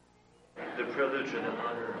privilege and the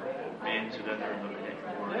honor of being together and looking at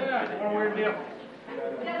your word. Yeah, one weird deal.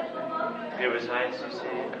 Give us eyes to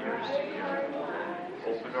see and ears to hear.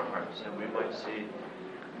 Open our hearts that we might see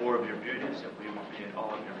more of your beauties, that we would be in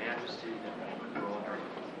awe of your majesty, that we would grow in our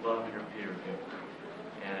love and your fear of you.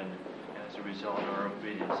 And as a result, our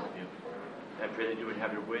obedience of you. I pray that you would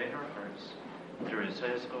have your way in our hearts during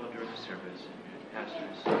Sunday school and during the service.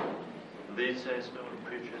 Pastors, lead Sunday school and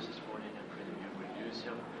preachers this morning. I pray that you would use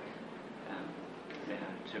him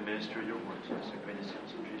to minister your word to us. I pray this in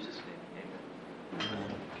Jesus' name.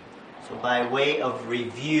 Amen. So by way of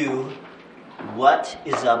review, what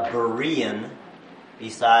is a Berean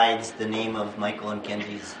besides the name of Michael and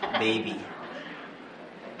Kenzie's baby?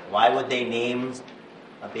 Why would they name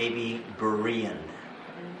a baby Berean?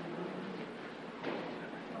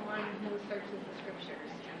 Someone who searches the scriptures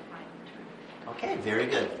and finds the truth. Okay, very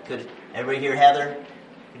good. Could everybody hear Heather?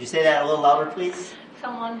 Could you say that a little louder, please?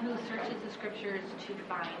 Someone who searches the scriptures to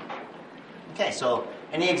find truth. Okay, so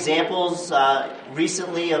any examples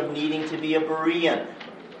recently of needing to be a Berean?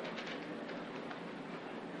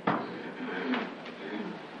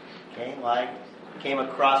 Okay, well, I came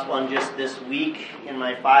across one just this week in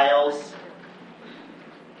my files.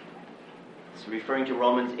 It's referring to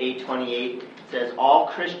Romans 8:28. It says, all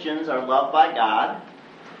Christians are loved by God,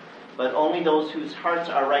 but only those whose hearts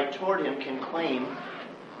are right toward Him can claim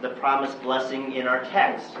the promised blessing in our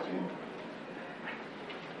text.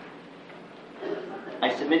 I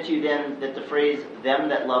submit to you then that the phrase, them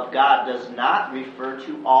that love God, does not refer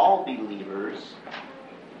to all believers,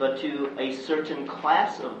 but to a certain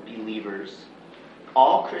class of believers.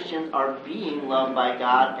 All Christians are being loved by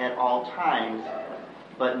God at all times,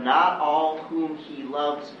 but not all whom He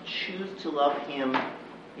loves choose to love Him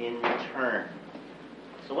in return.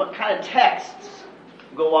 So what kind of texts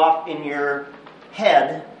go off in your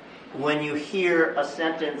head when you hear a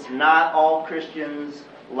sentence, not all Christians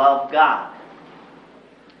love God?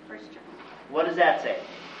 What does that say?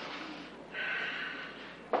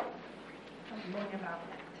 Something about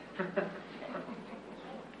that. That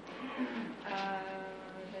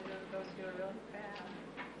just goes through it really fast.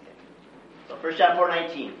 So 1 John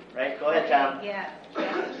 4:19, right? Go ahead, Tom. Yes,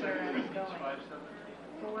 that's where I was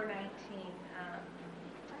going. 4:19.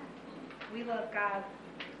 We love God.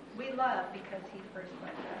 We love because He first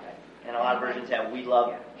loved us. And a lot of versions have, we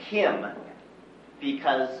love Him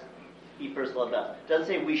because He first loved us. It doesn't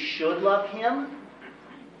say we should love Him,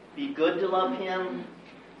 be good to love Him,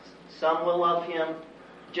 some will love Him.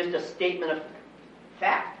 Just a statement of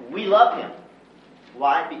fact. We love Him.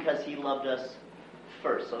 Why? Because He loved us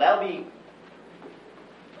first. So that'll be,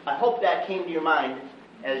 I hope that came to your mind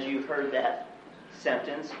as you heard that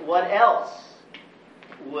sentence. What else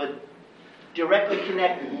would directly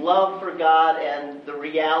connect love for God and the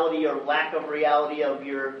reality or lack of reality of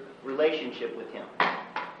your relationship with Him?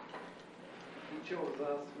 He chose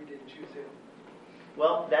us, we didn't choose Him.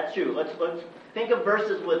 Well, that's true. Let's think of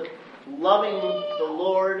verses with loving the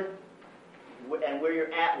Lord and where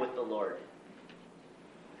you're at with the Lord.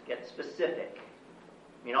 Let's get specific. I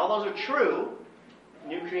mean, all those are true.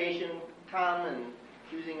 New creation, Tom, and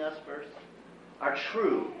choosing us first are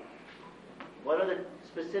true. What are the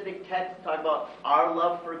specific texts talk about our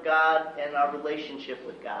love for God and our relationship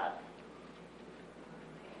with God?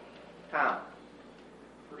 Tom.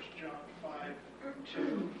 1 John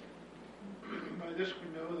 5:2. By this we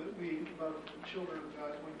know that we love the children of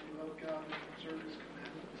God when we love God and observe His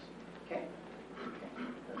commandments. Okay.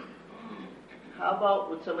 How about,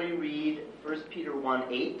 would somebody read 1 Peter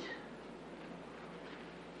 1:8?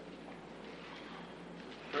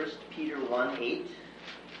 1 Peter 1:8.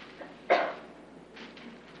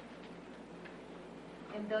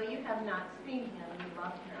 And though you have not seen Him, you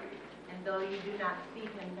love Him. And though you do not see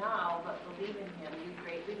Him now, but believe in Him, you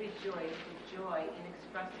greatly rejoice with joy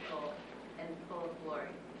inexpressible and full of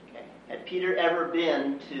glory. Okay. Had Peter ever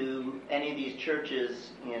been to any of these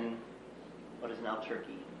churches in what is now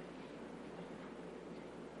Turkey?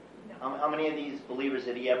 No. How many of these believers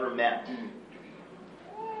had he ever met?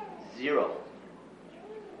 0.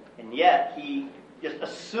 And yet he just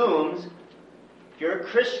assumes, if you're a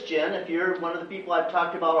Christian, if you're one of the people I've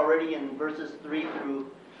talked about already in verses 3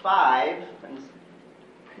 through 5,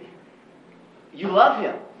 you love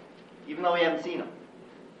Him, even though you haven't seen Him.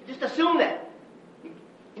 Just assume that.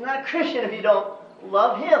 You're not a Christian if you don't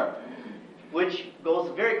love Him, which goes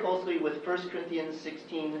very closely with 1 Corinthians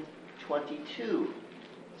 16:22.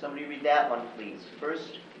 Somebody read that one, please.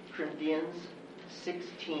 1 Corinthians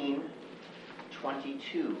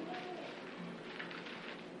 16:22.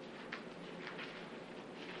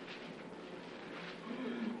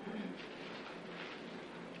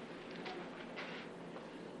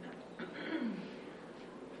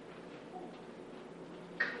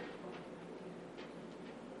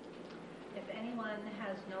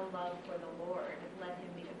 no love for the Lord, let him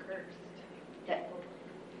be accursed. Okay.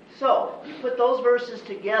 So, you put those verses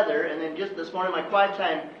together, and then just this morning in my quiet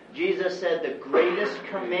time, Jesus said the greatest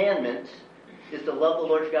commandment is to love the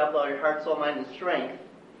Lord your God with all your heart, soul, mind, and strength.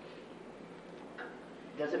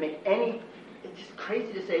 Does it make any... It's just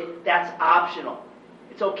crazy to say that's optional.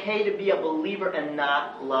 It's okay to be a believer and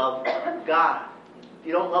not love God. If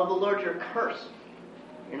you don't love the Lord, you're cursed.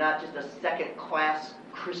 You're not just a second-class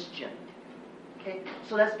Christian. Okay?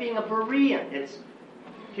 So that's being a Berean.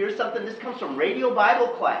 Here's something, this comes from Radio Bible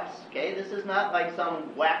Class. Okay? This is not like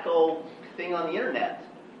some wacko thing on the internet.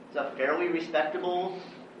 It's a fairly respectable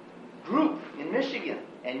group in Michigan.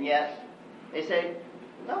 And yet, they say,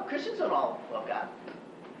 no, Christians don't all love God.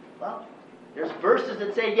 Well, there's verses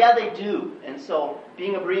that say, yeah, they do. And so,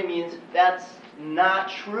 being a Berean means that's not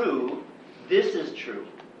true. This is true.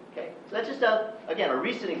 Okay? So that's just, again, a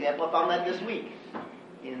recent example. I found that this week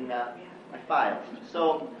in my files.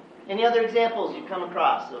 So, any other examples you come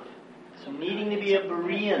across of needing to be a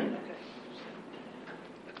Berean?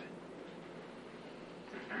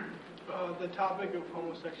 The topic of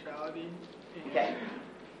homosexuality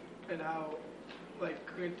and how, like,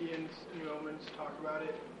 Corinthians and Romans talk about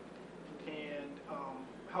it, and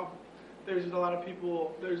how there's a lot of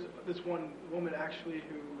people. There's this one woman actually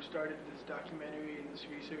who started this documentary and this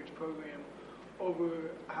research program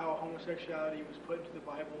over how homosexuality was put into the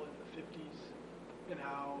Bible in the 50s and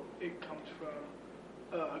how it comes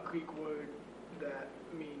from a Greek word that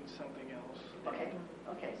means something else.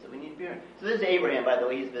 Okay, so we need to be... So this is Abraham, by the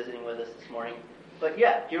way. He's visiting with us this morning. But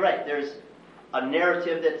yeah, you're right. There's a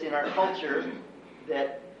narrative that's in our culture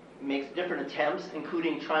that makes different attempts,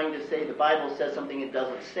 including trying to say the Bible says something it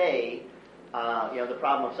doesn't say. The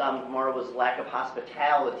problem of Sodom and Gomorrah was lack of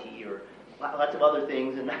hospitality or lots of other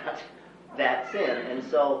things and not that sin. And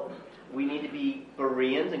so we need to be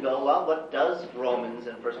Bereans and go, well, what does Romans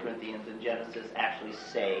and 1 Corinthians and Genesis actually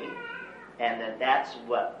say? And that's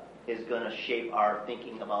what is going to shape our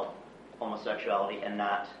thinking about homosexuality and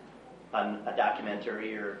not a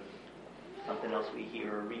documentary or something else we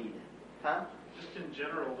hear or read. Huh? Just in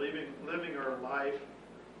general, living our life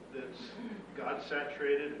that's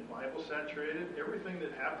God-saturated and Bible-saturated, everything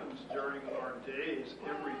that happens during our days,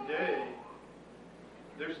 every day,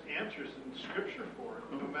 there's answers in Scripture for it.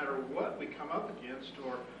 No matter what we come up against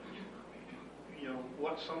or,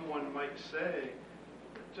 what someone might say,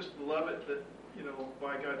 just love it that,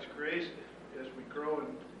 by God's grace, as we grow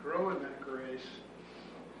in that grace,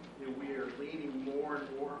 we are leaning more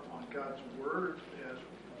and more on God's Word as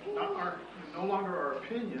no longer our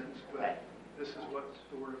opinions, but right. This is what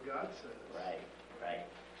the Word of God says. Right.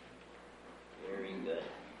 Very good.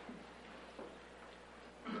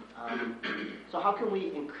 So how can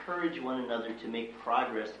we encourage one another to make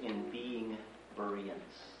progress in being Bereans?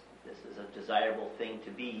 This is a desirable thing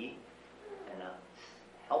to be and a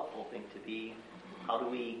helpful thing to be. How do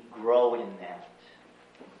we grow in that?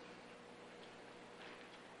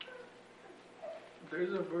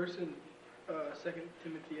 There's a verse in 2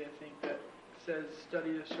 Timothy, I think, that says,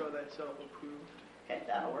 study to show thyself approved. Okay,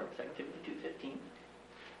 that'll work. 2 Timothy 2:15.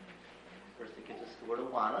 Verse that gives us the word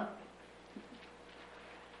Awana.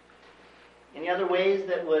 Any other ways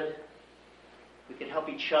that we could help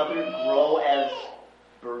each other grow as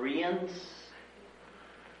Bereans?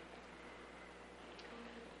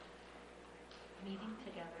 Meeting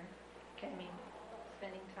together. Okay. I mean,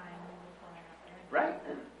 spending time with one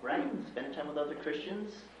another. Right. Spending time with other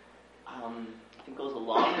Christians. I think goes a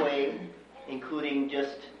long way, including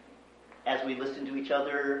just as we listen to each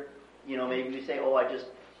other, maybe we say, oh, I just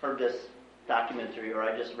heard this documentary, or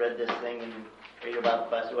I just read this thing in Radio Bible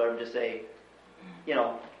Class, or whatever, just say,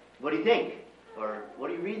 what do you think? Or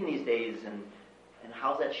what are you reading these days? And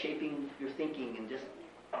how's that shaping your thinking? And just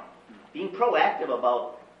being proactive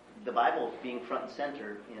about the Bible being front and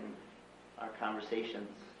center in our conversations.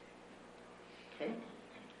 Okay?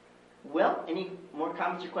 Well, any more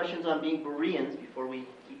comments or questions on being Bereans before we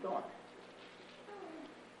keep going?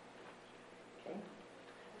 Okay.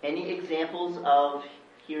 Any examples of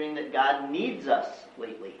hearing that God needs us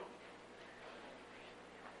lately?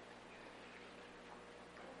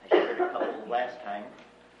 I shared a couple last time.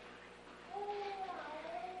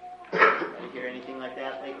 Did you hear anything like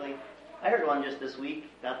that lately? I heard one just this week.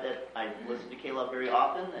 Not that I listen to Caleb very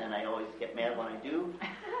often, and I always get mad when I do.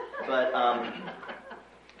 But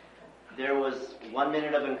there was 1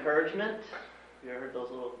 minute of encouragement. You ever heard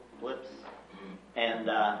those little blips? And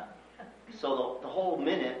so the whole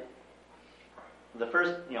minute, the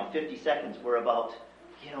first 50 seconds were about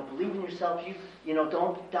believe in yourself. You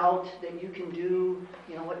don't doubt that you can do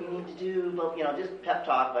what you need to do. But just pep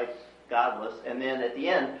talk like godless. And then at the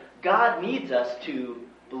end, God needs us to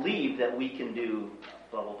believe that we can do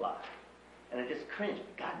blah, blah, blah. And I just cringe.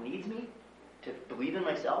 God needs me to believe in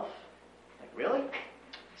myself? Like, really?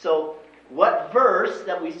 So, what verse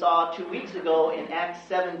that we saw 2 weeks ago in Acts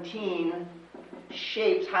 17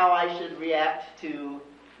 shapes how I should react to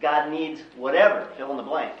God needs whatever? Fill in the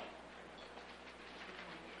blank.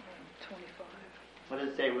 25. What does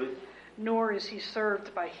it say, Ruth? Nor is he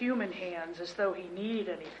served by human hands as though he needed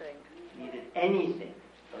anything. Needed anything.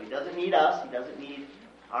 So he doesn't need us. He doesn't need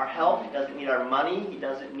our help. He doesn't need our money. He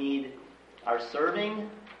doesn't need our serving.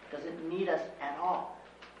 He doesn't need us at all.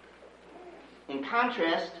 In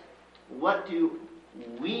contrast, what do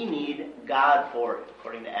we need God for,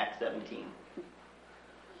 according to Acts 17?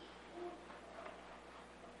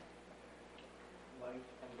 Life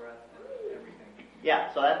and breath and everything.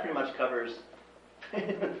 Yeah, so that pretty much covers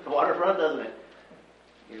the waterfront, doesn't it?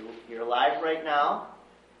 You're alive right now.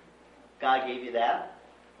 God gave you that.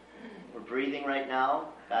 We're breathing right now.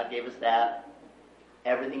 God gave us that.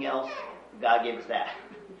 Everything else, God gave us that.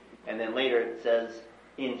 And then later it says,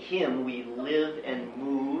 in Him we live and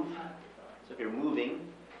move. So if you're moving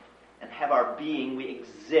and have our being, we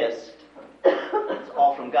exist. It's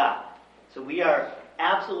all from God. So we are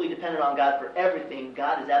absolutely dependent on God for everything.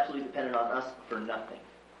 God is absolutely dependent on us for nothing.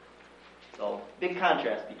 So, big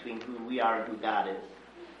contrast between who we are and who God is.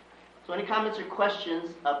 So any comments or questions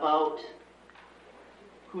about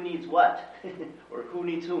who needs what? Or who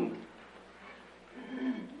needs whom?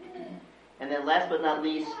 And then last but not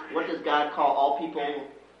least, what does God call all people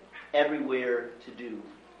everywhere to do?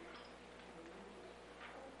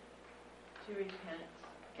 To repent.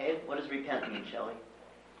 Okay, what does repent mean, Shelley?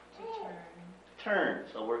 To turn. Turn.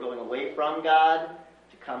 So we're going away from God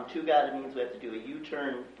to come to God. It means we have to do a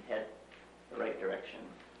U-turn and head the right direction.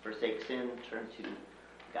 Forsake sin, turn to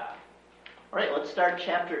God. All right, let's start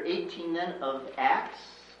chapter 18 then of Acts.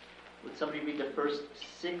 Would somebody read the first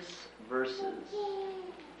 6 verses?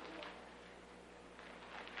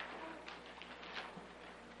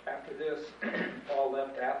 After this, Paul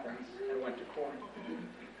left Athens and went to Corinth.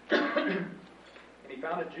 And he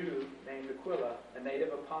found a Jew named Aquila, a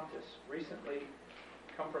native of Pontus, recently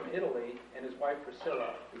come from Italy, and his wife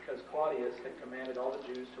Priscilla, because Claudius had commanded all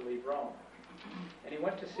the Jews to leave Rome. And he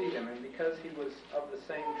went to see them, and because he was of the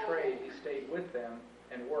same trade, he stayed with them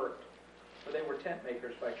and worked, for they were tent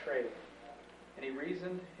makers by trade. And he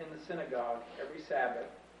reasoned in the synagogue every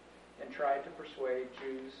Sabbath and tried to persuade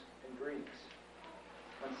Jews and Greeks.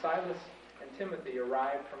 When Silas and Timothy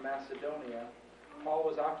arrived from Macedonia, Paul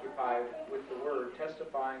was occupied with the word,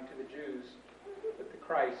 testifying to the Jews that the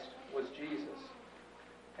Christ was Jesus.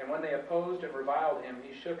 And when they opposed and reviled him,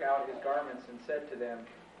 he shook out his garments and said to them,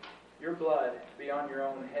 "Your blood be on your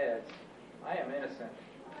own heads. I am innocent.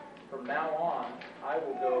 From now on, I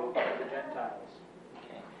will go to the Gentiles."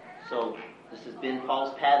 Okay. So this has been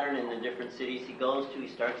Paul's pattern in the different cities he goes to. He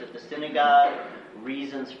starts at the synagogue,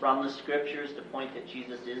 reasons from the scriptures to point that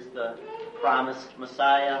Jesus is the promised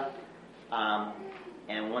Messiah.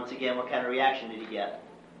 And once again, what kind of reaction did he get?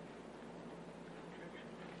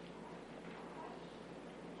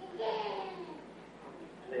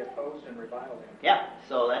 They opposed and reviled him. Yeah,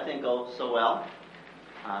 so that didn't go so well.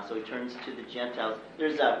 So he turns to the Gentiles.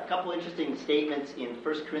 There's a couple interesting statements in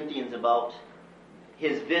 1 Corinthians about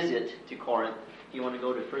his visit to Corinth. If you want to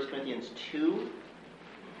go to 1 Corinthians 2.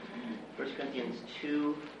 1 Corinthians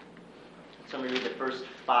 2. Somebody read the first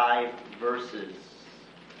 5 verses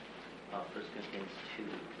of 1 Corinthians 2.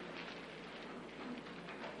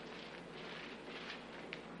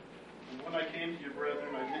 When I came to you,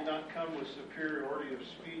 brethren, I did not come with superiority of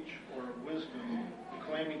speech or of wisdom,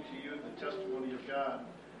 proclaiming to you the testimony of God.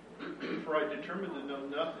 For I determined to know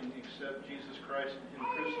nothing except Jesus Christ and Him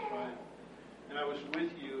crucified. And I was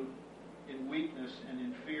with you in weakness and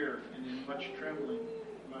in fear and in much trembling.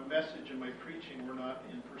 My message and my preaching were not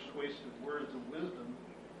in persuasive words of wisdom,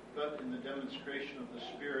 but in the demonstration of the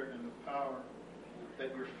Spirit and of power,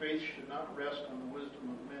 that your faith should not rest on the wisdom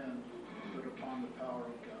of men, but upon the power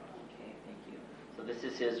of God. Okay, thank you. So this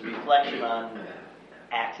is his reflection on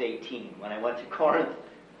Acts 18. When I went to Corinth,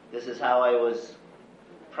 this is how I was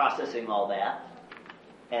processing all that.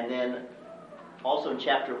 And then also in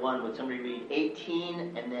chapter 1, would somebody read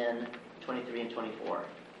 18 and then 23 and 24?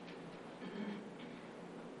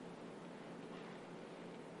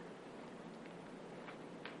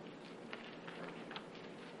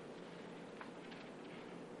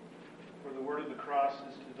 For the word of the cross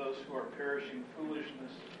is to those who are perishing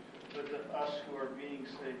foolishness, but to us who are being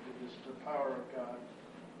saved it is the power of God.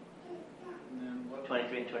 And then what?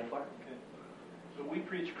 23 and 24? Okay. But we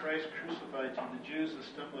preach Christ crucified, to the Jews a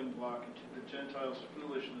stumbling block, and to the Gentiles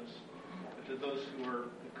foolishness, but to those who are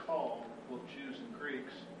the called both Jews and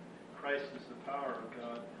Greeks. Christ is the power of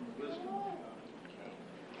God and the wisdom of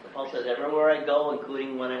God. Paul says, everywhere I go,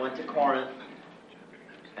 including when I went to Corinth,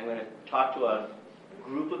 I'm going to talk to a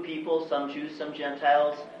group of people, some Jews, some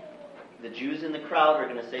Gentiles. The Jews in the crowd are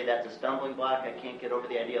going to say that's a stumbling block. I can't get over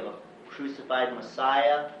the idea of a crucified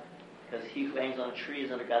Messiah, because he who hangs on a tree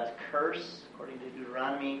is under God's curse, according to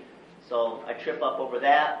Deuteronomy. So I trip up over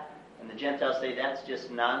that. And the Gentiles say that's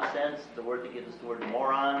just nonsense. The word that gives us the word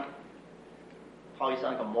moron. Paul, you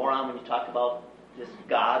sound like a moron when you talk about this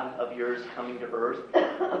God of yours coming to earth,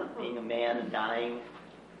 being a man and dying.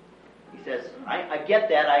 He says, I get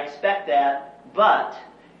that, I expect that, but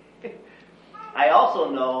I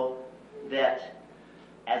also know that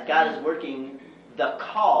as God is working, the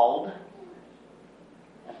called,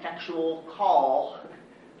 effectual call,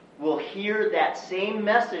 will hear that same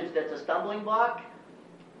message that's a stumbling block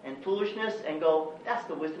and foolishness and go, that's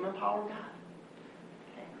the wisdom and power of God.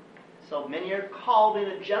 Okay. So many are called in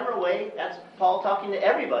a general way. That's Paul talking to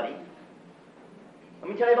everybody. Let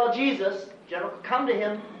me tell you about Jesus. General, come to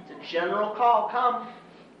him. It's a general call. Come.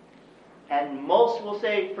 And most will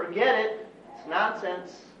say, forget it. It's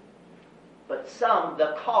nonsense. But some,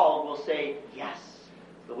 the called, will say, yes,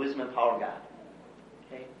 it's the wisdom and power of God.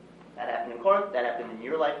 Okay? That happened in Corinth. That happened in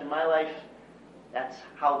your life and my life. That's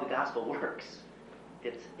how the gospel works.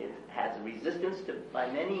 It has resistance by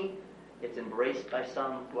many. It's embraced by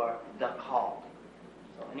some who are the called.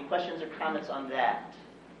 So any questions or comments on that?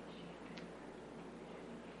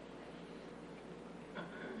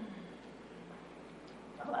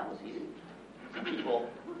 Oh, that was easy. Some people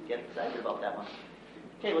get excited about that one.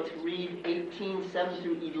 Okay, let's read 18:7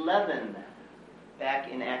 through 11 back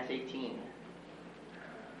in Acts 18.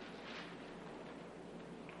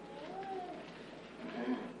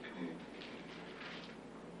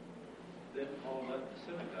 Then Paul left the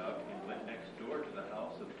synagogue and went next door to the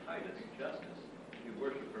house of Titus Justus, a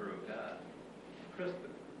worshiper of God.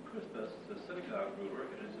 Crispus, the synagogue ruler,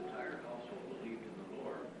 and his entire household believed in the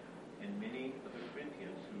Lord, and many of the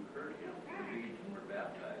Corinthians who heard him believed and were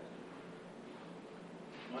baptized.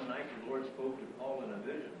 One night the Lord spoke to Paul in a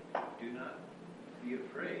vision. Do not be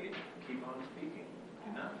afraid, keep on speaking.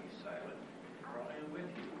 Do not be silent, for I am with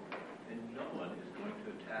you, and no one is going to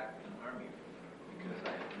attack and harm you, because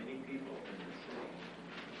I have many people in the city.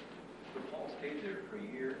 So Paul stayed there for a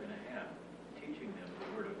year and a half, teaching them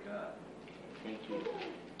the word of God. Thank you.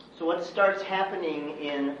 So what starts happening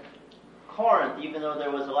in Corinth, even though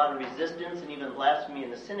there was a lot of resistance and even blasphemy in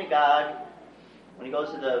the synagogue, when he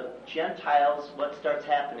goes to the Gentiles, what starts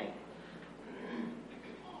happening?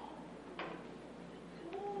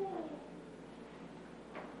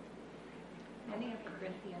 Many of the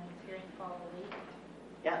Corinthians hearing Paul believed.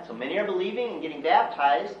 Yeah, so many are believing and getting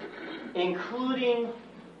baptized, including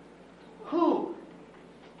who?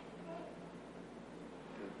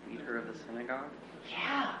 The leader of the synagogue?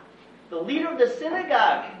 Yeah, the leader of the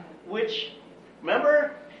synagogue, which,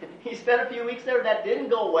 remember, he spent a few weeks there, that didn't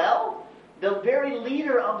go well. The very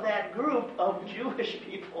leader of that group of Jewish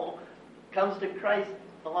people comes to Christ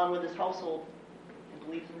along with his household and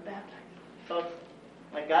believes and is baptized. So it's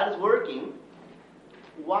like God is working.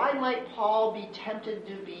 Why might Paul be tempted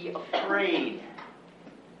to be afraid?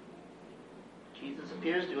 Jesus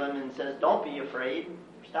appears to him and says, don't be afraid.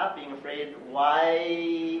 Stop being afraid.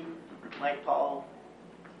 Why might Paul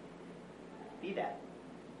be that?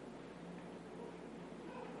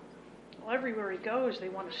 Well, everywhere he goes, they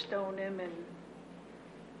want to stone him and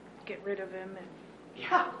get rid of him. And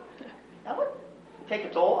yeah, that would take a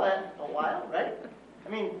toll in a while, right? I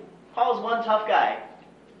mean, Paul's one tough guy.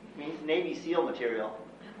 I mean, he's Navy SEAL material.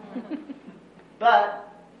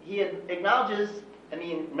 But he acknowledges, I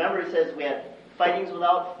mean, remember he says we had fightings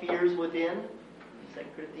without fears within, in 2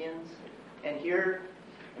 Corinthians. And here,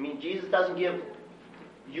 I mean, Jesus doesn't give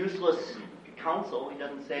useless counsel. He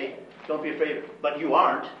doesn't say, don't be afraid, but you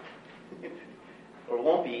aren't. Or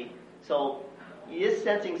won't be. So he is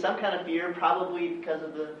sensing some kind of fear, probably because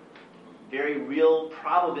of the very real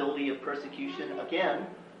probability of persecution, again,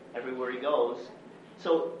 everywhere he goes.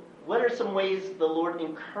 So what are some ways the Lord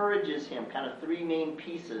encourages him? Kind of three main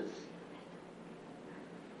pieces.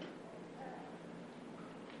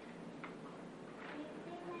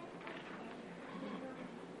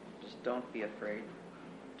 Just don't be afraid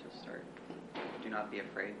to start. Do not be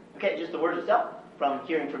afraid. Okay, just the word itself. From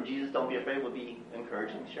hearing from Jesus, don't be afraid, would be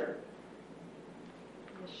encouraging, sure.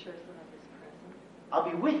 The assurance of his presence. I'll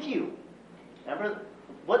be with you. Remember,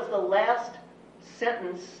 what's the last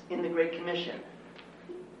sentence in the Great Commission?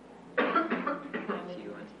 With you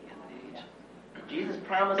unto the end of the age. Jesus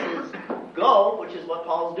promises, go, which is what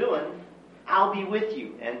Paul's doing, I'll be with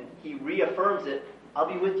you. And he reaffirms it I'll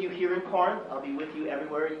be with you here in Corinth. I'll be with you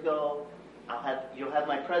everywhere you go. You'll have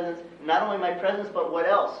my presence. Not only my presence, but what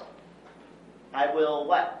else? I will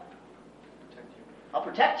what? I'll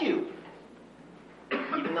protect you.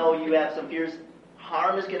 Even though you have some fears,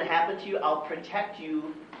 harm is going to happen to you. I'll protect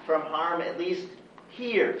you from harm, at least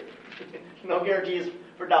here. No guarantees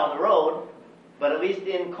for down the road, but at least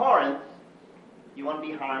in Corinth, you want to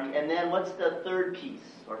be harmed. And then what's the third piece,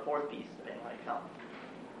 or fourth piece, depending on how you count?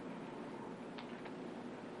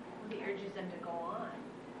 He urges them to go on.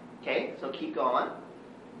 Okay, so keep going.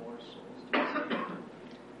 More souls to be saved.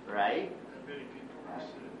 Right? Many people are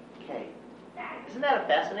saved. Okay. Isn't that a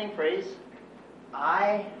fascinating phrase?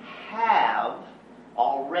 I have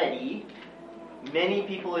already many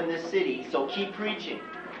people in this city, so keep preaching.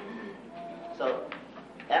 So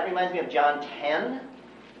that reminds me of John 10.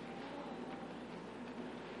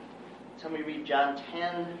 Somebody read John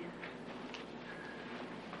 10,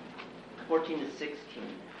 14 to 16.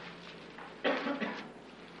 I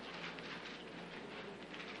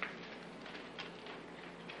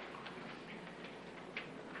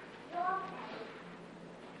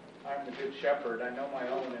am the good shepherd. I know my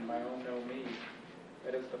own, and my own know me.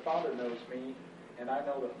 That is, the Father knows me, and I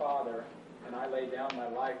know the Father, and I lay down my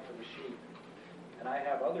life for the sheep. And I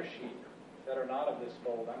have other sheep that are not of this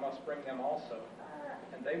fold. I must bring them also,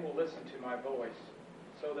 and they will listen to my voice.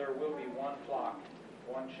 So there will be one flock,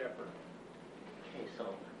 one shepherd. Okay,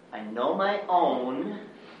 so I know my own,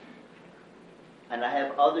 and I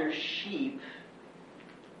have other sheep,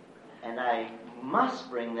 and I must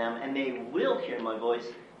bring them, and they will hear my voice.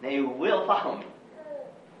 They will follow me.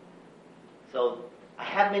 So I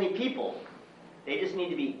have many people. They just need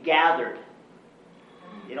to be gathered.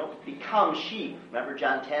 They don't become sheep. Remember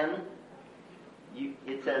John 10?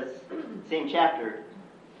 It says, same chapter,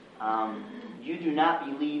 you do not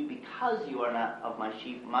believe because you are not of my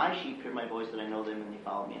sheep. My sheep hear my voice, and I know them, and they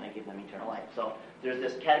follow me, and I give them eternal life. So there's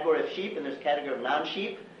this category of sheep, and there's a category of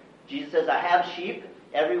non-sheep. Jesus says, I have sheep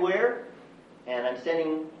everywhere, and I'm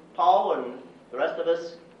sending Paul and the rest of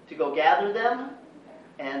us to go gather them,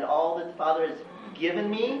 and all that the Father has given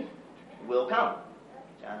me will come.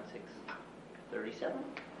 John 6:37.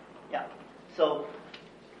 Yeah. So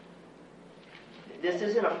this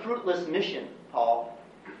isn't a fruitless mission, Paul.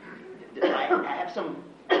 I have some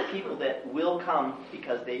people that will come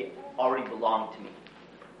because they already belong to me.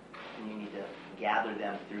 And you need to gather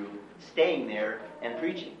them through staying there and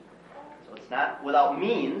preaching. So it's not without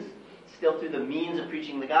means, it's still through the means of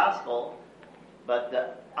preaching the gospel, but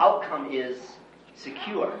the outcome is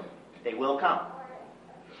secure. They will come.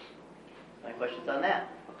 Any questions on that?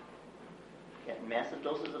 Getting massive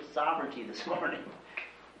doses of sovereignty this morning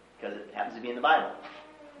because it happens to be in the Bible,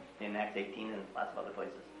 in Acts 18 and lots of other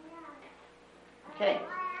places. Okay.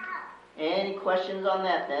 Any questions on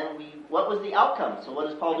that then? What was the outcome? So what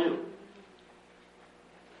does Paul do?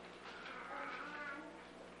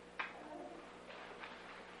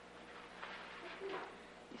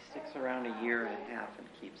 He sticks around a year and a half and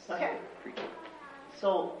keeps preaching.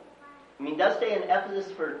 So, he does stay in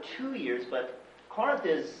Ephesus for 2 years, but Corinth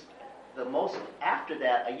is the most after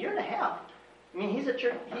that, a year and a half. He's a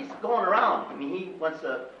church, he's going around. He wants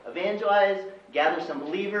to evangelize, gather some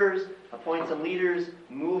believers, appoint some leaders,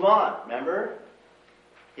 move on, remember?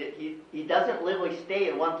 He doesn't literally stay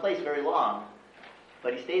in one place very long,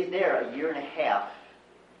 but he stays there a year and a half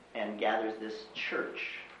and gathers this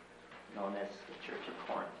church known as the Church of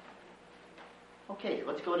Corinth. Okay,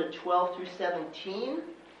 let's go to 12 through 17.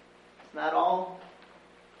 It's not all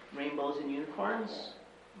rainbows and unicorns.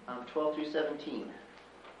 12 through 17.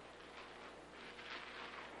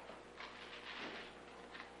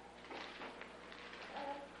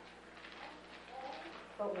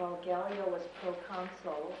 But while Gallio was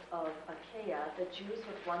proconsul of Achaia, the Jews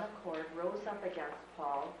with one accord rose up against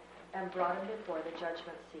Paul and brought him before the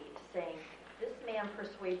judgment seat, saying, "This man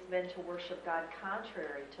persuades men to worship God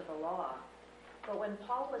contrary to the law." But when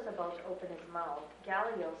Paul was about to open his mouth,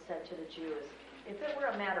 Gallio said to the Jews, "If it were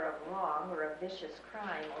a matter of wrong or a vicious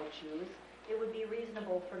crime, O Jews, it would be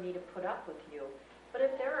reasonable for me to put up with you. But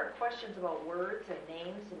if there are questions about words and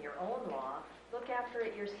names in your own law, look after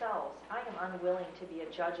it yourselves. I am unwilling to be a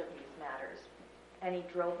judge of these matters." And he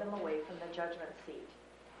drove them away from the judgment seat.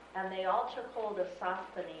 And they all took hold of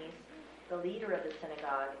Sosthenes, the leader of the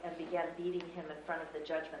synagogue, and began beating him in front of the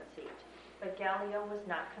judgment seat. But Gallio was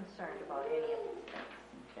not concerned about any of these things.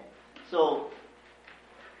 Okay. So,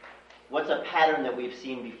 what's a pattern that we've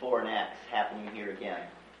seen before in Acts happening here again?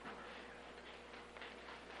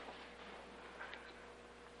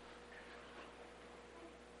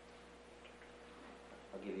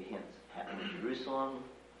 I'll give you hints. Happened in Jerusalem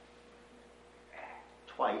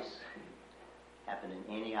twice. Happened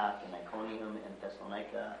in Antioch, and Iconium, and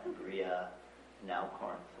Thessalonica, and Berea, and now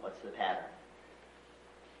Corinth. What's the pattern?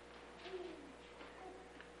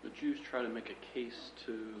 The Jews try to make a case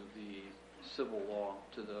to the civil law,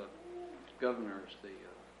 to the governors, and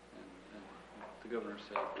the governors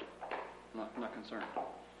say, not concerned.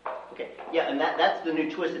 Okay, yeah, and that's the new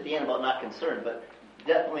twist at the end about not concerned, but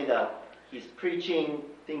definitely he's preaching,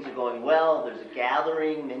 things are going well, there's a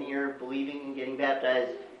gathering, many are believing and getting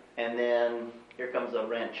baptized, and then here comes a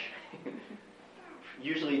wrench.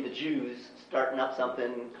 Usually the Jews starting up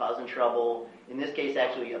something, causing trouble, in this case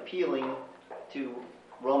actually appealing to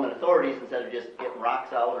Roman authorities instead of just getting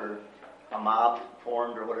rocks out or a mob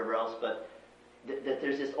formed or whatever else, but that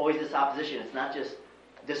there's always this opposition. It's not just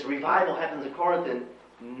this revival happens in Corinth and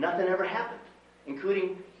nothing ever happened,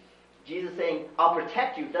 including Jesus saying, I'll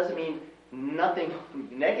protect you. It doesn't mean nothing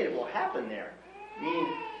negative will happen there. I mean,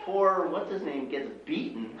 poor, what's his name, gets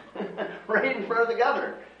beaten right in front of the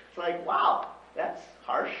governor. It's like, wow, that's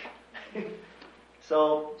harsh.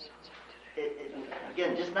 So,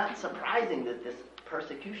 again, just not surprising that this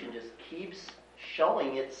persecution just keeps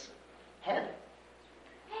showing its head.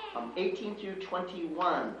 18 through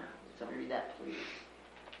 21. Somebody read that, please.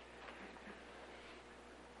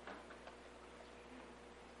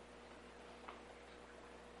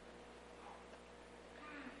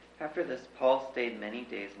 After this, Paul stayed many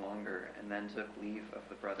days longer, and then took leave of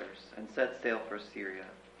the brothers, and set sail for Syria,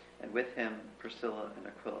 and with him Priscilla and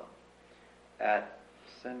Aquila. At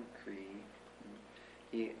Cenchreae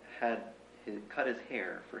he had cut his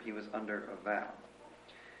hair, for he was under a vow.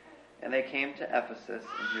 And they came to Ephesus,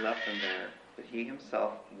 and he left them there, but he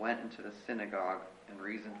himself went into the synagogue and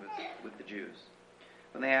reasoned with the Jews.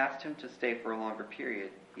 When they asked him to stay for a longer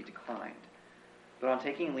period, he declined. But on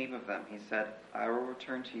taking leave of them, he said, I will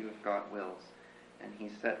return to you if God wills. And he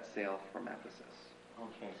set sail from Ephesus.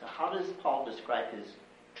 Okay, so how does Paul describe his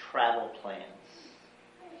travel plans?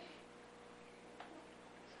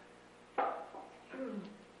 By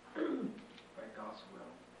God's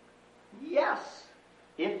will. Yes,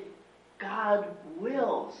 if God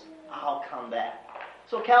wills, I'll come back.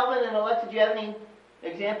 So Calvin and Alexa, do you have any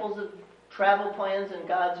examples of travel plans and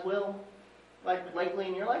God's will, like lately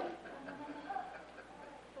in your life?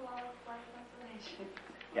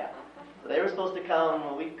 Yeah. So they were supposed to come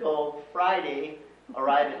a week ago Friday,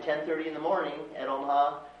 arrive at 10:30 in the morning at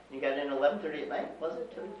Omaha. You got in at 11:30 at night, was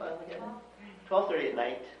it? 12:30 at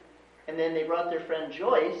night. And then they brought their friend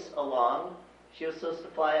Joyce along. She was supposed to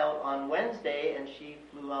fly out on Wednesday, and she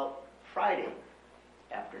flew out Friday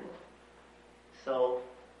afternoon. So,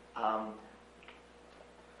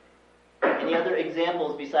 any other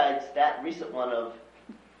examples besides that recent one of,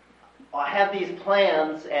 I have these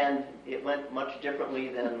plans, and it went much differently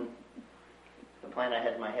than the plan I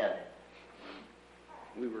had in my head?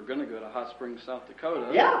 We were going to go to Hot Springs, South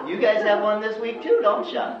Dakota. Yeah, you guys have one this week too,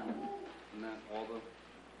 don't you? And that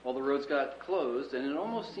all the roads got closed, and it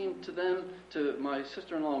almost seemed to them, to my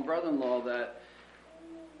sister-in-law and brother-in-law, that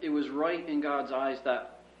it was right in God's eyes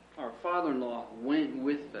that our father-in-law went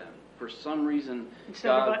with them. For some reason,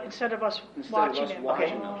 instead of us watching him.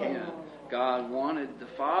 Okay. Yeah. God wanted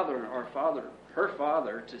her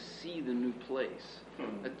father, to see the new place.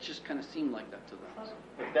 It just kind of seemed like that to them.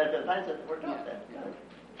 With benefit of hindsight, it worked out then. Good.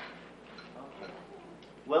 Okay.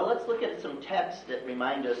 Well, let's look at some texts that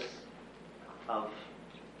remind us of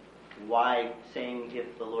why saying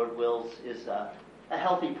 "if the Lord wills" is a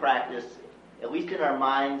healthy practice, at least in our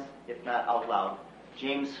minds, if not out loud.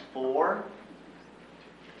 James 4.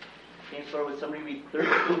 James 4, would somebody read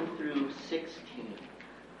 13 through 16?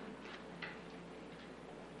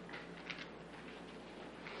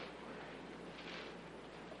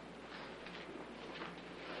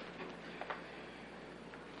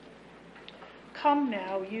 Come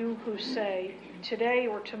now, you who say, today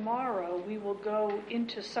or tomorrow we will go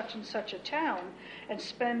into such and such a town and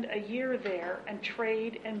spend a year there and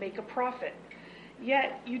trade and make a profit.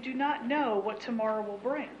 Yet you do not know what tomorrow will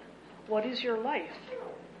bring. What is your life?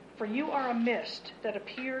 For you are a mist that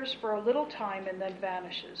appears for a little time and then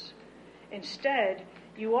vanishes. Instead,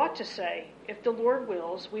 you ought to say, if the Lord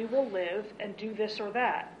wills, we will live and do this or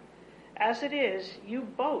that. As it is, you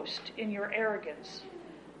boast in your arrogance.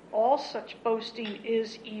 All such boasting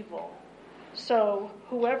is evil. So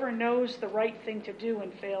whoever knows the right thing to do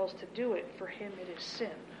and fails to do it, for him it is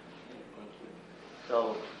sin.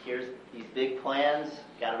 So here's these big plans,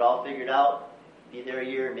 got it all figured out, be there a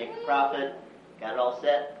year, make a profit, got it all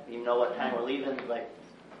set, you know what time we're leaving, like,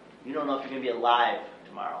 you don't know if you're going to be alive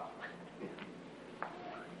tomorrow.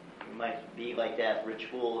 You might be like that rich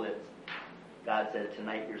fool that God said,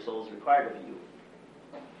 tonight your soul's required of you.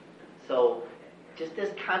 So just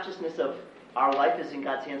this consciousness of our life is in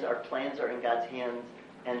God's hands, our plans are in God's hands,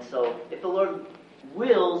 and so if the Lord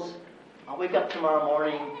wills, I'll wake up tomorrow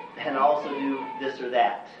morning and also do this or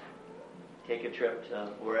that. Take a trip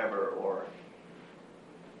to wherever, or...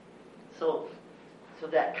 So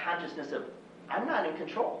that consciousness of, I'm not in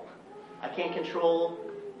control. I can't control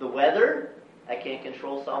the weather. I can't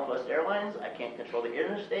control Southwest Airlines. I can't control the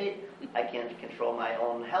interstate. I can't control my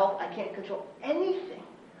own health. I can't control anything.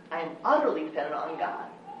 I am utterly dependent on God.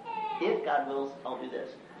 If God wills, I'll do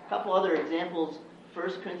this. A couple other examples.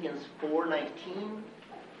 1 Corinthians 4:19.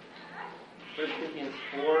 1 Corinthians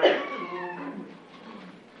 4:19.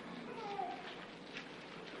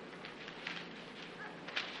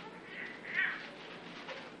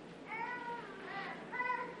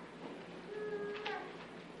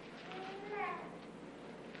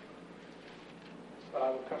 But I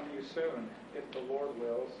will come to you soon, if the Lord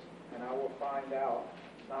wills, and I will find out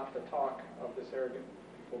not the talk of this arrogant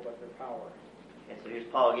people, but their power. Okay, so here's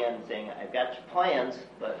Paul again saying, I've got your plans,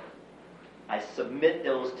 but I submit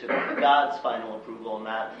those to God's final approval,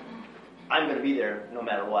 not I'm going to be there no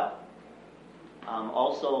matter what.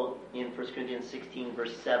 Also in 1 Corinthians 16,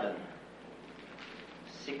 verse 7.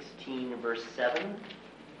 16, verse 7.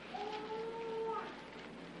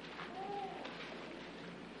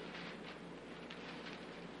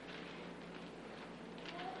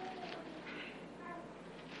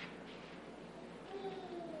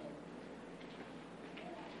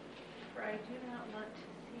 For I do not want to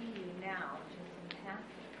see you now, just in passing.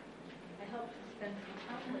 I hope to spend some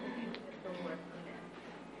time with you if the Lord permits.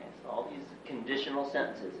 Okay, so all these conditional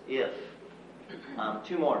sentences. If.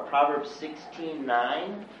 Two more. Proverbs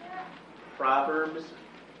 16:9. Proverbs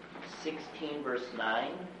 16, verse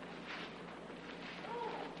 9.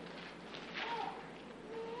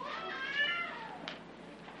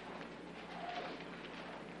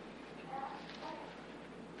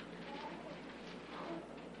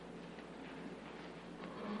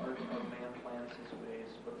 Man plans his ways,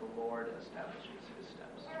 but the Lord establishes his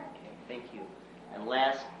steps. Okay, thank you. And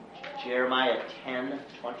last, Jeremiah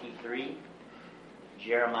 10:23.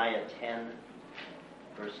 Jeremiah 10,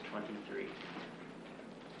 verse 23.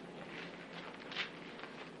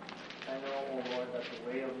 I know, O Lord, that the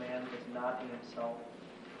way of man is not in himself,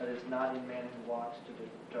 that is not in man who walks to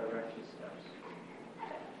direct his steps.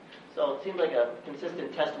 So it seems like a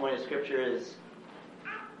consistent testimony of Scripture is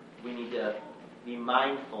we need to be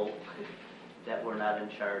mindful that we're not in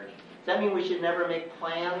charge. Does that mean we should never make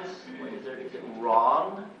plans? Is it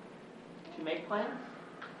wrong to make plans?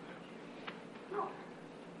 No.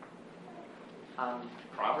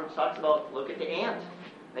 Proverbs talks about, look at the ant.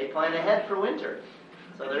 They plan ahead for winter.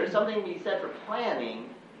 So there is something to be said for planning.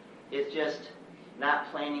 It's just not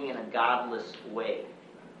planning in a godless way,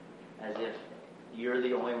 as if you're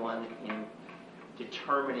the only one in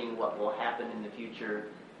determining what will happen in the future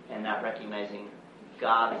and not recognizing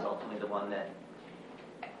God is ultimately the one that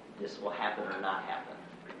this will happen or not happen.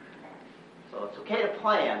 So it's okay to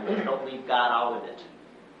plan, but don't leave God out of it.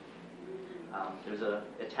 There's an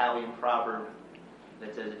Italian proverb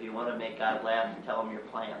that says, if you want to make God laugh, tell him your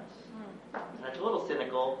plans. And that's a little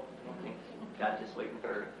cynical. I don't think God's just waiting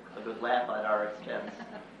for a good laugh at our expense.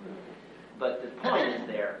 But the point is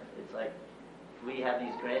there. It's like we have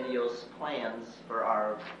these grandiose plans for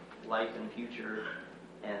our life and future,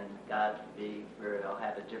 and God may very well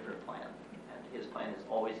have a different plan. And his plan is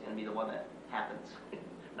always going to be the one that happens,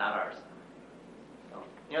 not ours. So,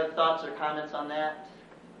 any other thoughts or comments on that?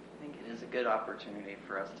 I think it is a good opportunity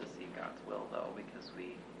for us to see God's will, though, because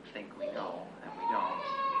we think we know and we don't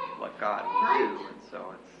what God will do, and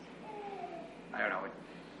so it's, I don't know,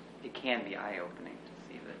 it can be eye-opening to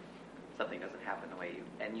see that something doesn't happen the way you,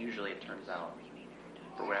 and usually it turns out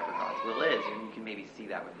for whatever God's will is, and you can maybe see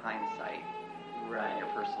that with hindsight in your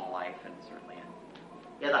personal life, and certainly in...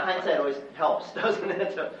 Yeah, the hindsight always helps, doesn't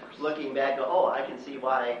it? So looking back, go, oh, I can see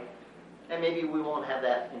why, and maybe we won't have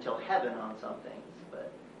that until heaven on some things,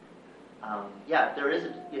 but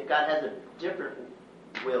if God has a different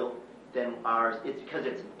will than ours, it's because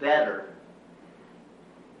it's better,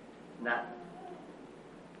 not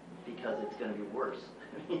because it's going to be worse.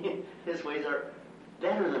 His ways are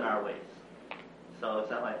better than our ways. So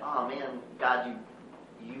it's not like, oh man, God,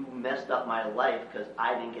 you messed up my life because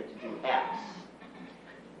I didn't get to do X.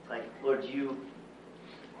 It's like, Lord, you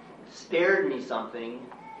spared me something,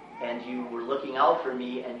 and you were looking out for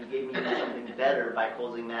me, and you gave me something better by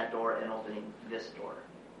closing that door and opening this door.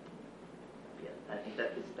 Yeah, I think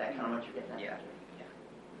that is that kind of what you're getting at.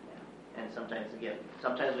 Yeah. And sometimes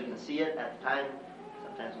we can see it at the time.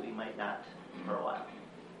 Sometimes we might not for a while.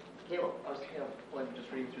 Caleb. I was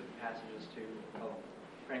just reading through the passages too of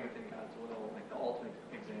praying within God's will, like the ultimate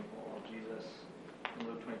example of Jesus in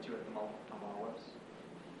Luke 22 at the Mount of Olives,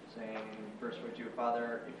 saying, verse 42,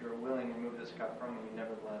 Father, if you're willing, remove this cup from me,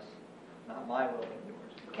 nevertheless, not my will, but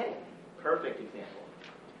yours. Okay, perfect example.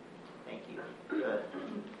 Thank you. Good.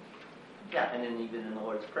 Yeah, and then even in the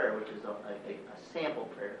Lord's Prayer, which is a sample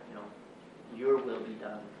prayer, your will be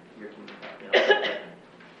done, your kingdom come.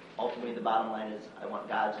 Ultimately, the bottom line is, I want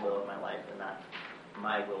God's will in my life and not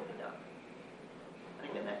my will be done. And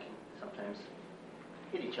again, that can sometimes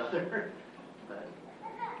hit each other, but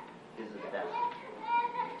is the best.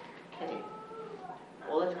 Okay.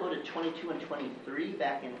 Well, let's go to 22 and 23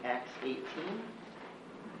 back in Acts 18.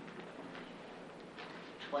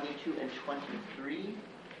 22 and 23.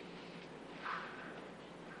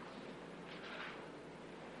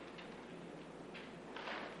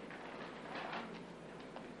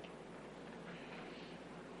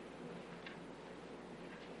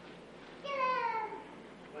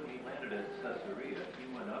 When he landed at Caesarea,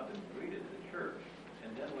 he went up and greeted the church,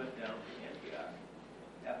 and then went down to Antioch.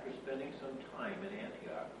 After spending some time in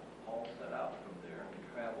Antioch, Paul set out from there and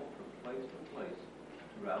traveled from place to place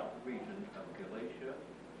throughout the region of Galatia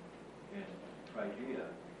and Phrygia,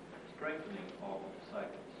 strengthening all the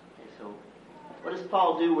disciples. Okay, so what does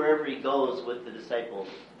Paul do wherever he goes with the disciples?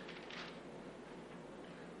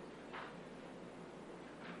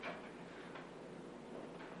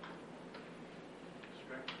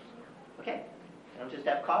 Okay, they don't just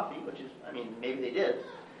have coffee, which is, maybe they did,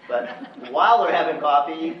 but while they're having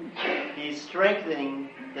coffee, he's strengthening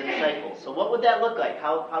the disciples. So what would that look like?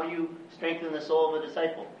 How do you strengthen the soul of a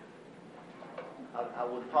disciple? How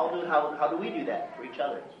would Paul do it? How do we do that for each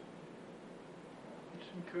other?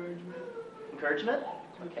 Just encouragement. Encouragement?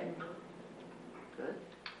 Okay. Good.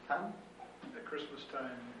 Tom? At Christmas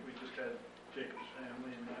time, we just had Jacob's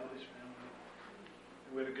family and Natalie's family.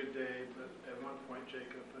 We had a good day, but at one point,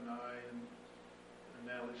 Jacob and I and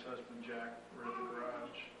Natalie's husband, Jack, were in the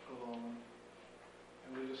garage alone. And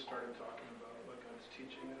we just started talking about what God's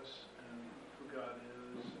teaching us and who God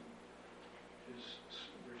is. And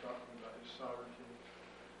we were talking about His sovereignty.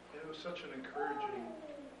 And it was such an encouraging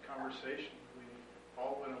conversation. We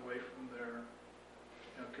all went away from there,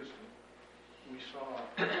 because we saw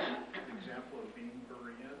the example of being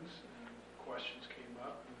Bereans, and questions came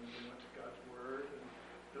up, and then we went to God's Word, and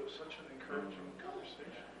it was such an encouraging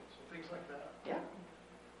conversation. So things like that. Yeah.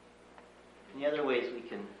 Any other ways we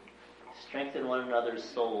can strengthen one another's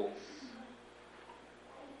souls?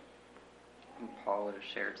 And Paul would have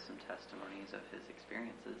shared some testimonies of his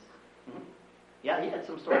experiences. Mm-hmm. Yeah, he had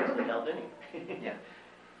some stories that helped, didn't he? Yeah.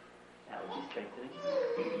 That would be strengthening.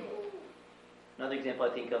 Another example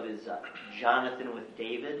I think of is Jonathan with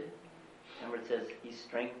David. Remember it says he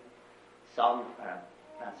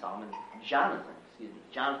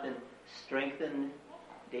Jonathan strengthened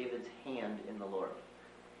David's hand in the Lord.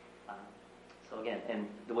 So again, and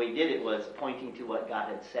the way he did it was pointing to what God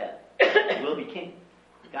had said. He will be king.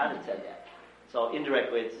 God had said that. So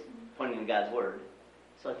indirectly it's pointing to God's Word.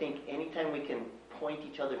 So I think anytime we can point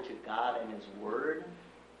each other to God and His Word,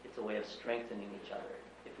 it's a way of strengthening each other.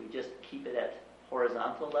 If we just keep it at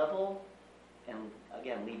horizontal level and,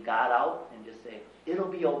 again, leave God out and just say, it'll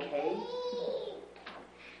be okay.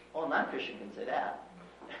 Oh, a non-Christian can say that.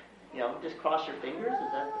 Just cross your fingers.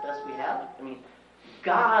 Is that the best we have?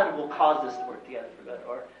 God will cause this to work together for good.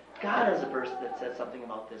 Or God is a person that says something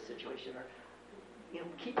about this situation. Or,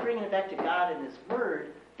 keep bringing it back to God and His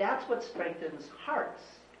Word. That's what strengthens hearts.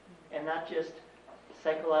 And not just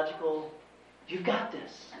psychological, you've got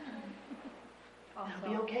this. It'll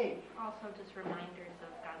be okay. Also just reminders of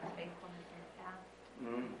God's faithfulness in the past.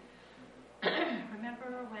 Mm.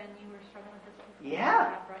 Remember when you were struggling with this before? Yeah,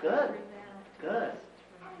 God brought good. you through that. Good.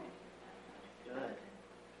 Good.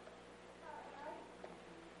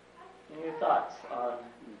 Any your thoughts on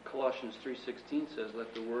Colossians 3:16 says,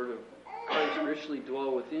 "Let the word of Christ richly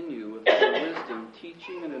dwell within you with all wisdom,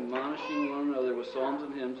 teaching and admonishing one another with psalms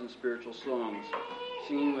and hymns and spiritual songs,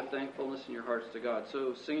 singing with thankfulness in your hearts to God."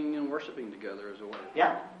 So singing and worshiping together is a way.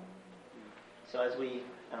 Yeah. So as we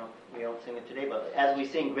don't sing it today, but as we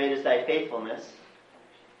sing "Great is Thy Faithfulness,"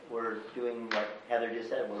 we're doing what Heather just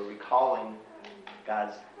said. We're recalling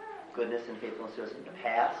God's goodness and faithfulness to us in the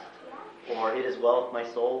past. Or "It is well with my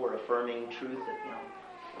soul." We're affirming truth that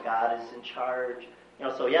God is in charge.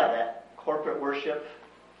 So that corporate worship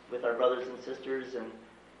with our brothers and sisters, and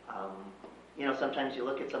sometimes you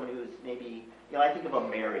look at somebody who's maybe I think about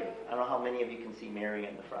Mary. I don't know how many of you can see Mary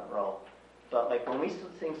in the front row, but like when we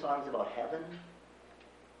sing songs about heaven,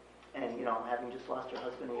 and having just lost her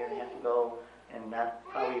husband a year and a half ago, and not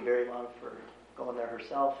probably very long for going there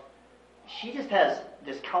herself, she just has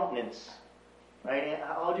this countenance Right?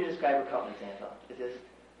 How would you describe her countenance, Angela? Is this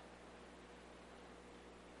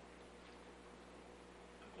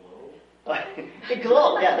it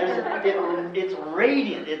glows. Yeah, it's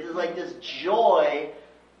radiant. It's like this joy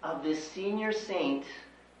of this senior saint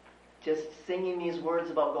just singing these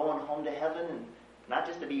words about going home to heaven, and not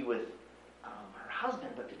just to be with her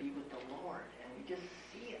husband, but to be with the Lord. And you just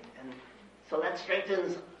see it. And so that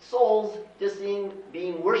strengthens souls, just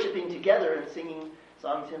being worshiping together and singing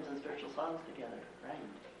songs, hymns, and spiritual songs together,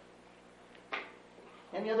 right?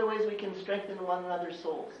 Any other ways we can strengthen one another's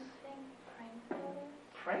souls?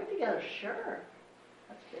 Praying together, sure.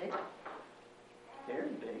 That's big.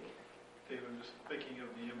 Very big. Dave, I'm just thinking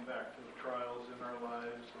of the impact of the trials in our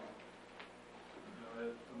lives.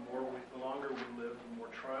 And, the longer we live, the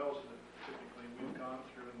more trials that typically we've gone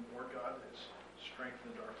through, and the more God has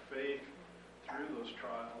strengthened our faith through those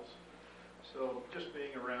trials. So just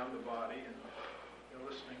being around the body and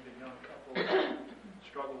listening to young couples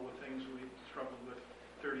struggle with things we struggled with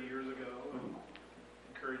 30 years ago, and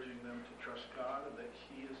encouraging them to trust God and that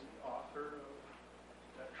He is the author of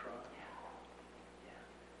that trial. Yeah.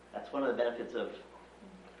 That's one of the benefits of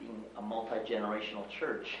being a multi-generational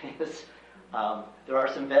church. Is there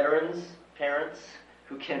are some veterans, parents,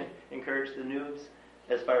 who can encourage the noobs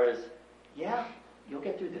as far as, yeah, you'll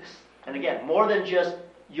get through this. And again, more than just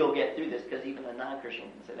you'll get through this, because even a non-Christian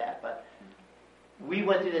can say that, but we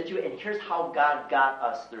went through that too, and here's how God got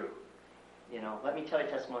us through. Let me tell you a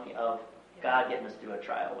testimony of God getting us through a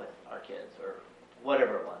trial with our kids, or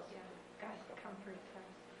whatever it was. Yeah, God comforts us.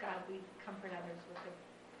 God, we comfort others with the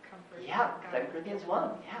comfort. Yeah, 2 Corinthians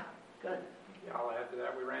 1. Yeah, good. Yeah, I'll add to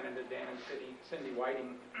that. We ran into Dan and Cindy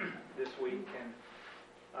Whiting this week, and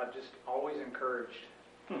just always encouraged,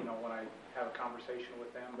 when I have a conversation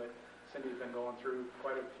with them. But Cindy's been going through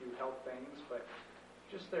quite a few health things, but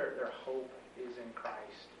just their hope is in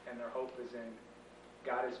Christ, and their hope is in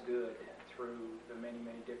God is good through the many,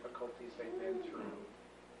 many difficulties they've been through.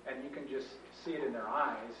 And you can just see it in their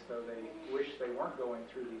eyes, though they wish they weren't going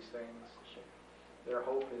through these things. Their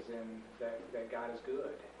hope is in that God is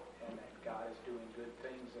good, and that God is doing good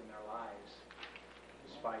things in their lives,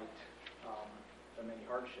 despite the many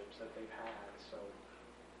hardships that they've had. So,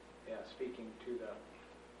 yeah, speaking to the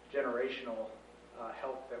generational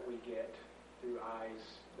help that we get through eyes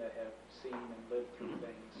that have seen and lived through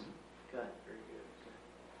things. Good. Very good.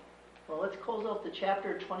 Well, let's close off the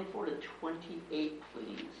chapter 24 to 28,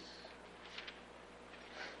 please.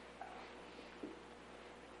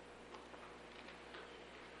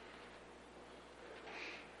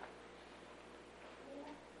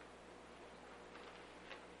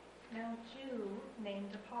 Now, a Jew named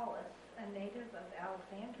Apollos, a native of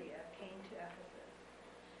Alexandria, came to Ephesus.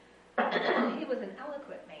 He was an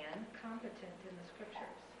eloquent man, competent in the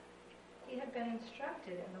Scriptures. He had been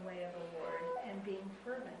instructed in the way of the Lord, and being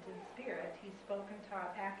fervent in spirit, he spoke and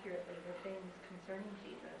taught accurately the things concerning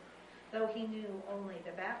Jesus, though he knew only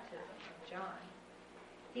the baptism of John.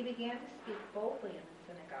 He began to speak boldly in the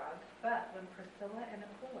synagogue, but when Priscilla and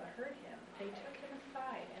Aquila heard him, they took him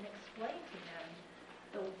aside and explained to him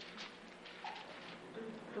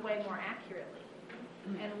the way more accurately.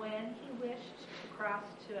 And when he wished to cross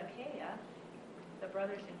to Achaia, the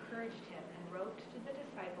brothers encouraged him and wrote to the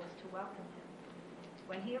disciples to welcome him.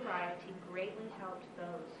 When he arrived, he greatly helped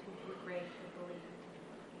those who through grace had believed,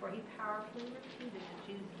 for he powerfully refuted the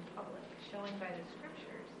Jews in public, showing by the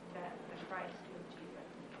Scriptures that the Christ was Jesus.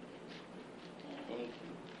 Thank you.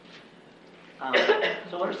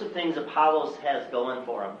 So what are some things Apollos has going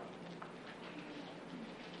for him?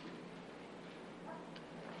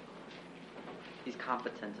 He's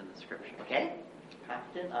competent in the Scripture. Okay.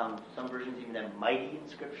 Competent. Some versions even have mighty in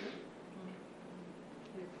Scripture.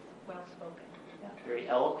 He was well-spoken. Yeah. Very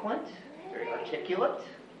eloquent. Very articulate.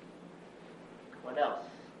 What else?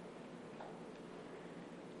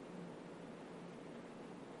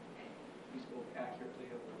 He spoke accurately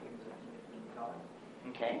of the things that he had been taught.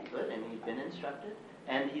 Okay, good. And he's been instructed.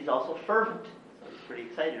 And he's also fervent. So he's pretty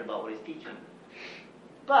excited about what he's teaching.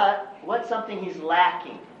 But what's something he's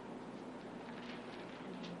lacking?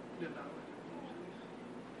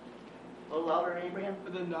 A little louder, Abraham?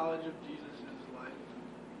 The knowledge of Jesus' life.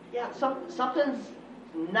 Yeah, something's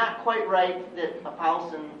not quite right that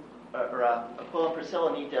Apollos and Aquila and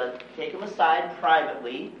Priscilla need to take him aside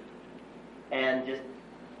privately and just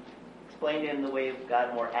explain to him the way of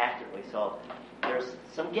God more accurately. So there's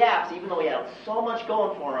some gaps, even though he had so much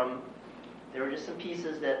going for him, there were just some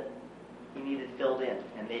pieces that he needed filled in,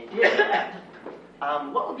 and they did that.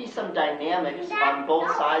 What would be some dynamics on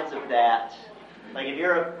both sides of that? Like if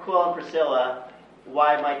you're Aquila and Priscilla,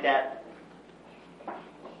 why might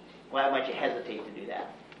you hesitate to do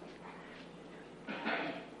that?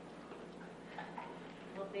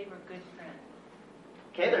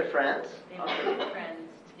 Okay, they're friends. They must be friends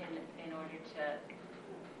in order to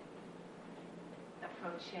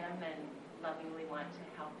approach him and lovingly want to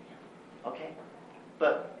help him. Okay.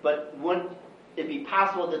 But wouldn't it be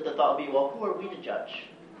possible that the thought would be, well, who are we to judge?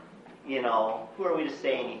 You know, who are we to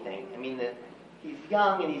say anything? I mean, he's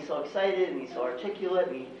young and he's so excited and he's so articulate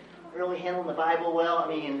and he's really handling the Bible well. I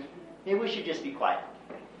mean, maybe we should just be quiet.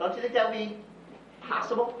 Don't you think that would be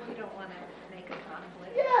possible? You don't want to make a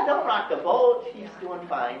conflict. Yeah, don't rock the boat. He's doing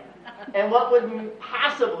fine. And what would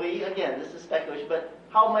possibly, again, this is speculation, but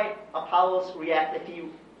how might Apollos react if he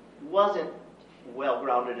wasn't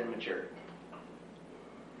well-grounded and mature?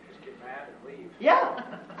 Just get mad and leave. Yeah.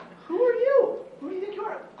 Who are you? Who do you think you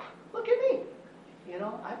are? Look at me. You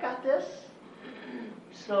know, I've got this.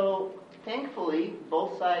 So, thankfully,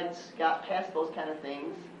 both sides got past those kind of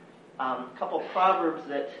things. A couple Proverbs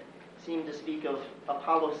that seem to speak of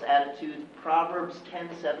Apollos' attitude. Proverbs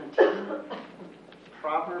 10:17.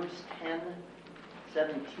 Proverbs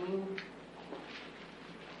 10:17.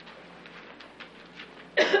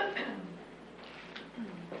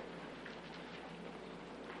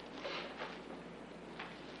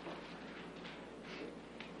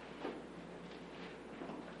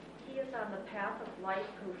 He is on the path of life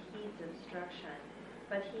who heeds instruction,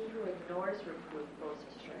 but he who ignores reproof goes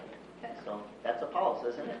astray. Okay, so that's Apollos,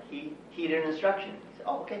 isn't it? He heeded instruction. He said,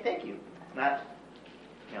 oh, okay, thank you. Not,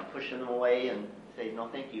 pushing them away and say, no,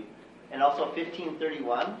 thank you. And also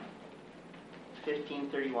 15:31.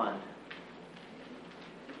 15:31.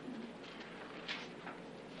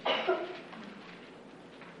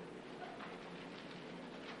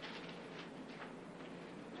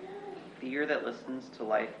 The ear that listens to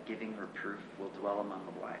life-giving reproof will dwell among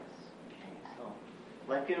the wise. Okay, so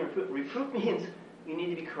life-giving reproof. Reproof means you need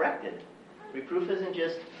to be corrected. Reproof isn't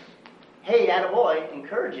just, hey, attaboy,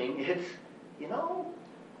 encouraging. It's,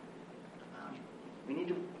 we need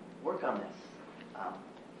to work on this.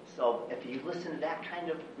 So if you listen to that kind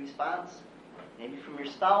of response, maybe from your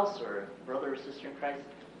spouse or brother or sister in Christ,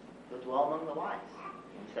 you'll dwell among the wise.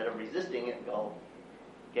 Instead of resisting it and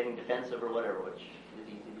getting defensive or whatever, which is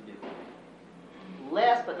easy to do.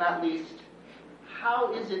 Last but not least,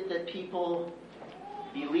 how is it that people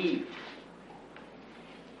believe?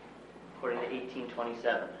 According to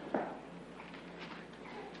 1827.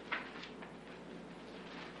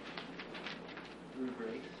 Through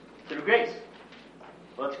grace. Through grace.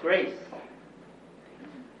 What's grace?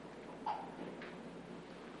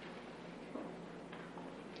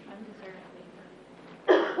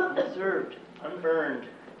 Undeserved, unearned,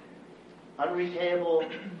 unrepayable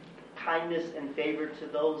kindness and favor to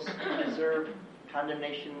those who deserve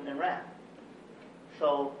condemnation and wrath.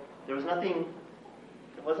 So there was nothing,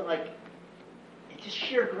 it wasn't like, it's just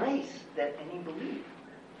sheer grace that any believe,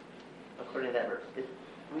 according to that verse.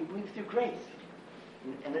 We believe through grace.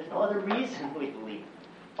 And there's no other reason we believe,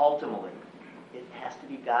 ultimately. It has to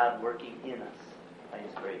be God working in us by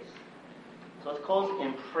His grace. So let's close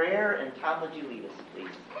in prayer, and Tom, would you lead us,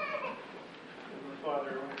 please? Heavenly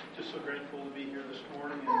Father, we're just so grateful to be here this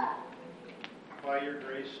morning and by your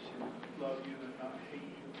grace to love you and not hate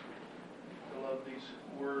you, to love these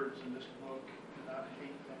words in this book and not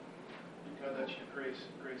hate them. God, that's your grace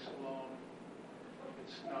and grace alone.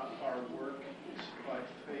 It's not our work, it's by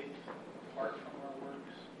faith apart from our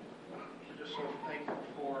works. We're just so thankful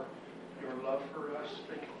for your love for us,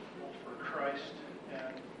 thankful for Christ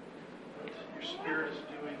and what your Spirit is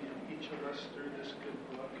doing in each of us through this good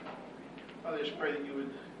book. Father, I just pray that you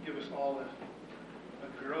would give us all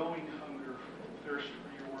a growing hunger and thirst for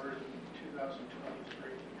your word in 2023.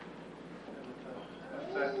 And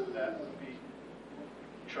the effect of that would be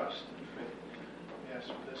trust and faith. We ask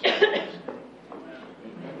for this in Jesus' name.